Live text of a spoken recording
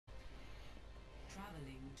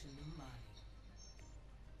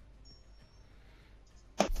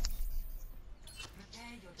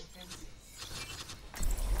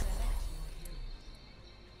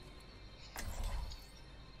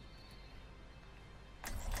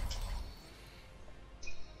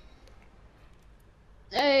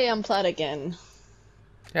Hey, I'm flat again.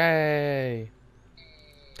 Yay!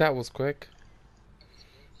 That was quick.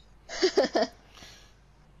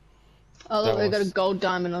 Oh That look, we got a was. gold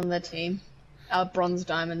diamond on their team. Our bronze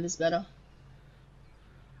diamond is better.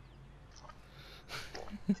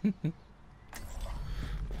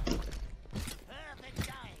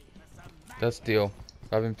 That's deal.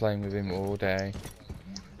 I've been playing with him all day.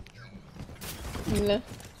 Yeah.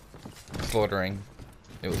 Slaughtering.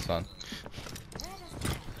 It was fun.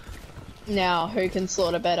 Now, who can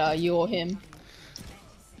slaughter better, you or him?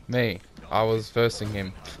 Me. I was versing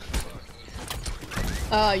him.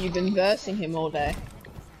 Oh, you've been versing him all day.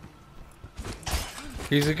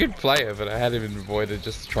 He's a good player, but I had him in avoided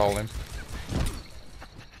just to troll him.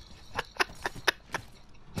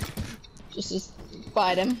 Just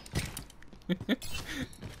fight him.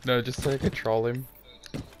 No, just so I could troll him.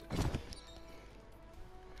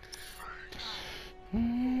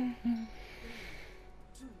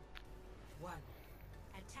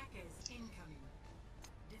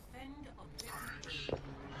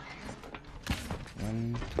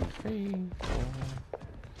 One, two, three, 4,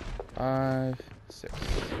 5, 6.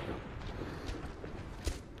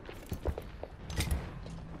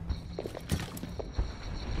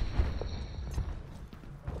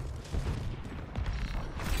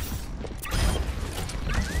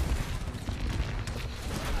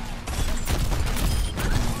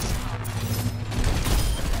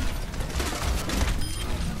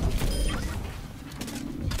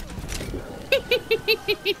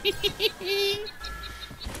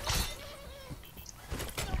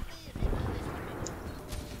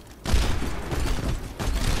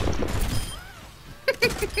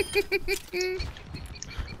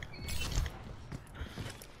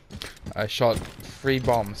 I shot 3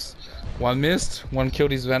 bombs. 1 missed, 1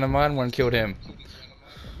 killed his Venomine, 1 killed him.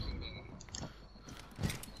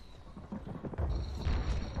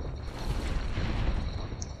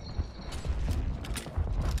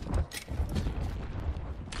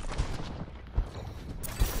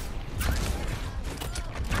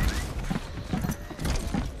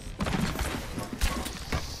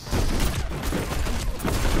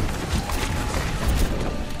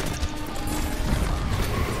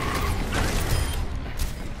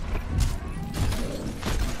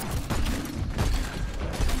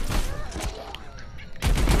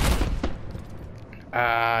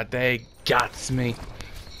 Ah, they guts me.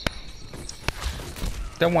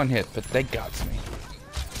 They're 1 hit, but they guts me.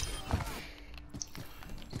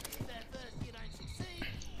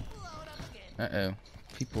 Uh-oh.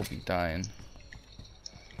 People be dying.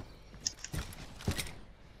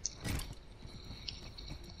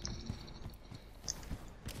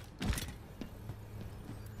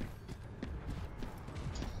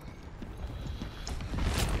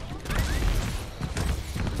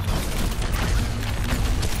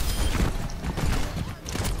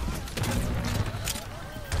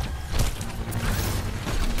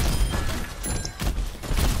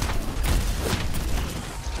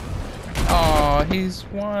 Oh, he's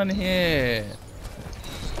 1 hit.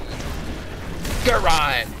 Good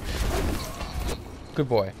run. Good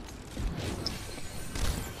boy.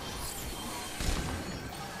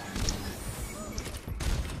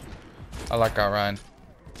 I like our Ryan.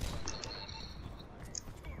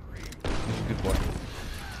 He's a good boy.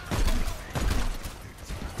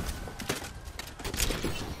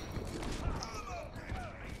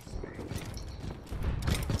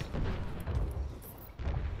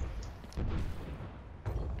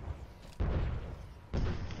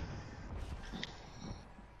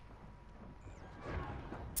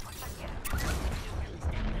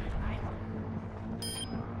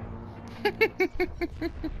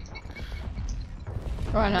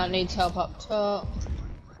 Reinhardt needs help up top.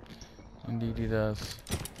 Indeed he does.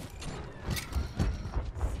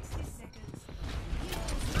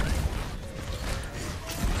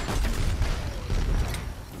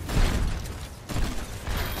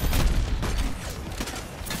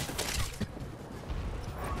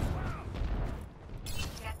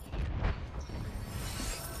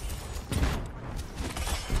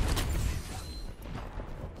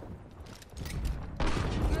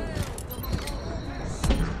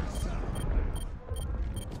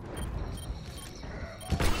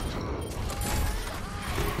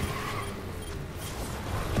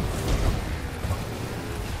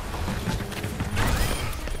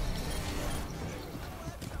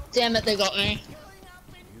 Damn it, they got me.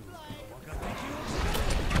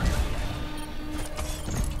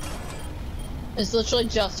 It's literally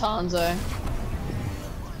just Hanzo.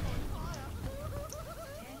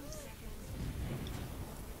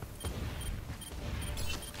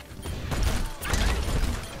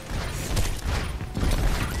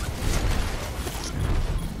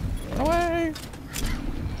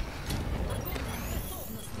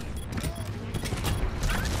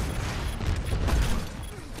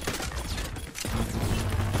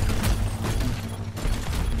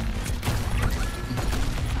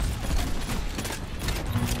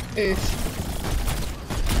 Oof.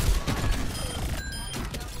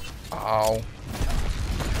 Ow.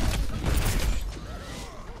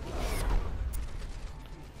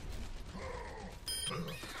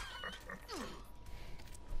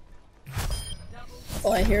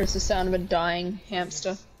 All I hear is the sound of a dying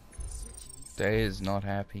hamster. Day is not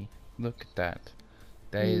happy. Look at that.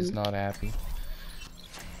 Day is not happy.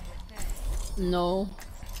 No.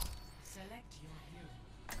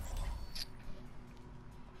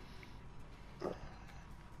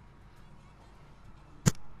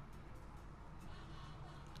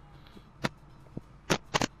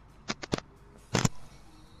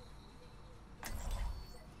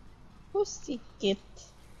 Pussycat.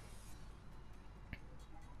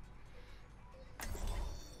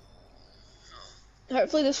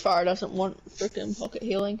 Hopefully this fire doesn't want freaking pocket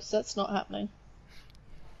healing, because that's not happening.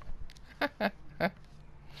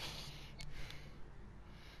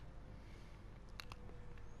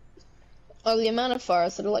 Oh, the amount of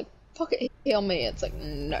fires that are like, pocket heal me, it's like,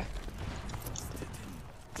 no.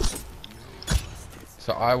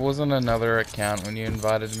 So I was on another account when you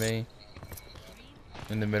invited me.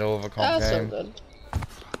 In the middle of a comp That's so game. good.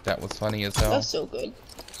 That was funny as hell. That's so good.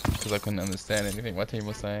 Because I couldn't understand anything my team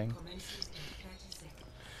was saying.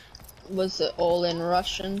 Was it all in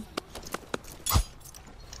Russian?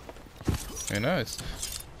 Who knows?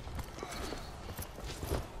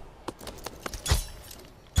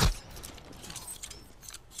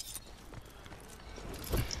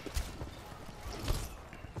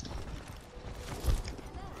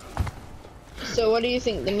 So what do you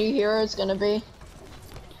think the new hero is gonna be?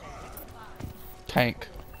 Tank.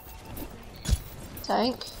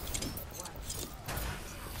 Tank?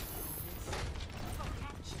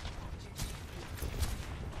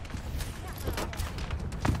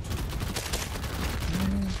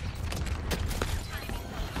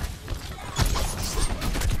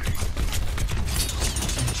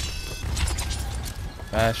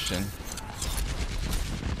 Bastion.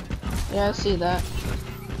 Yeah, I see that.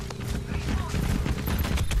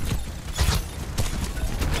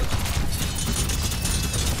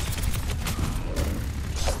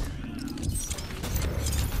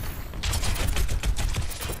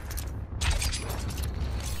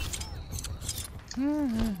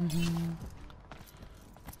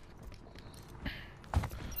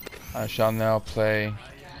 I shall now play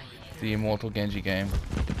the Immortal Genji game.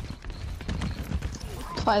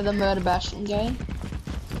 Play the Murder Bastion game.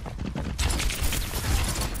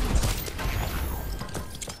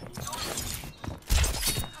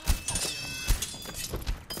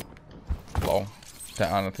 Lol.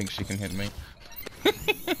 That I don't think she can hit me.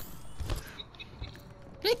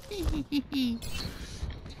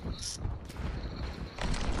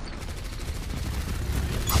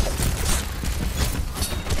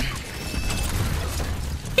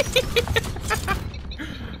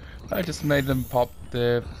 I just made them pop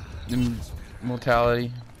the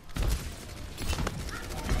immortality.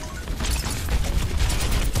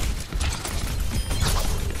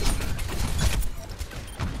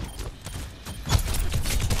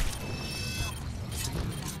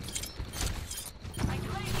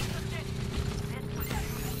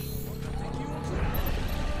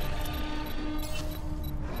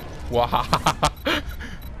 Wow.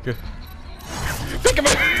 Good. Think of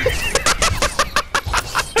it.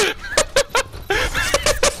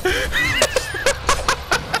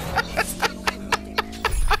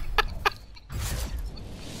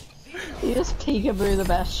 You just peekaboo the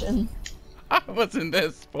Bastion. I was in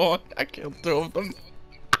their spawn. I killed 2 of them.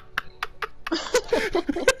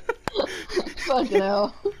 Fucking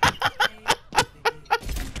hell.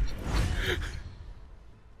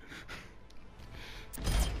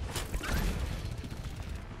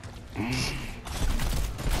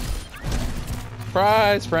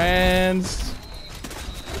 Surprise, friends!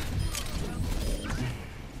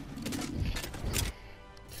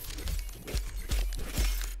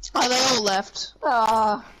 Oh, they all left.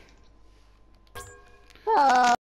 Ah. Ah.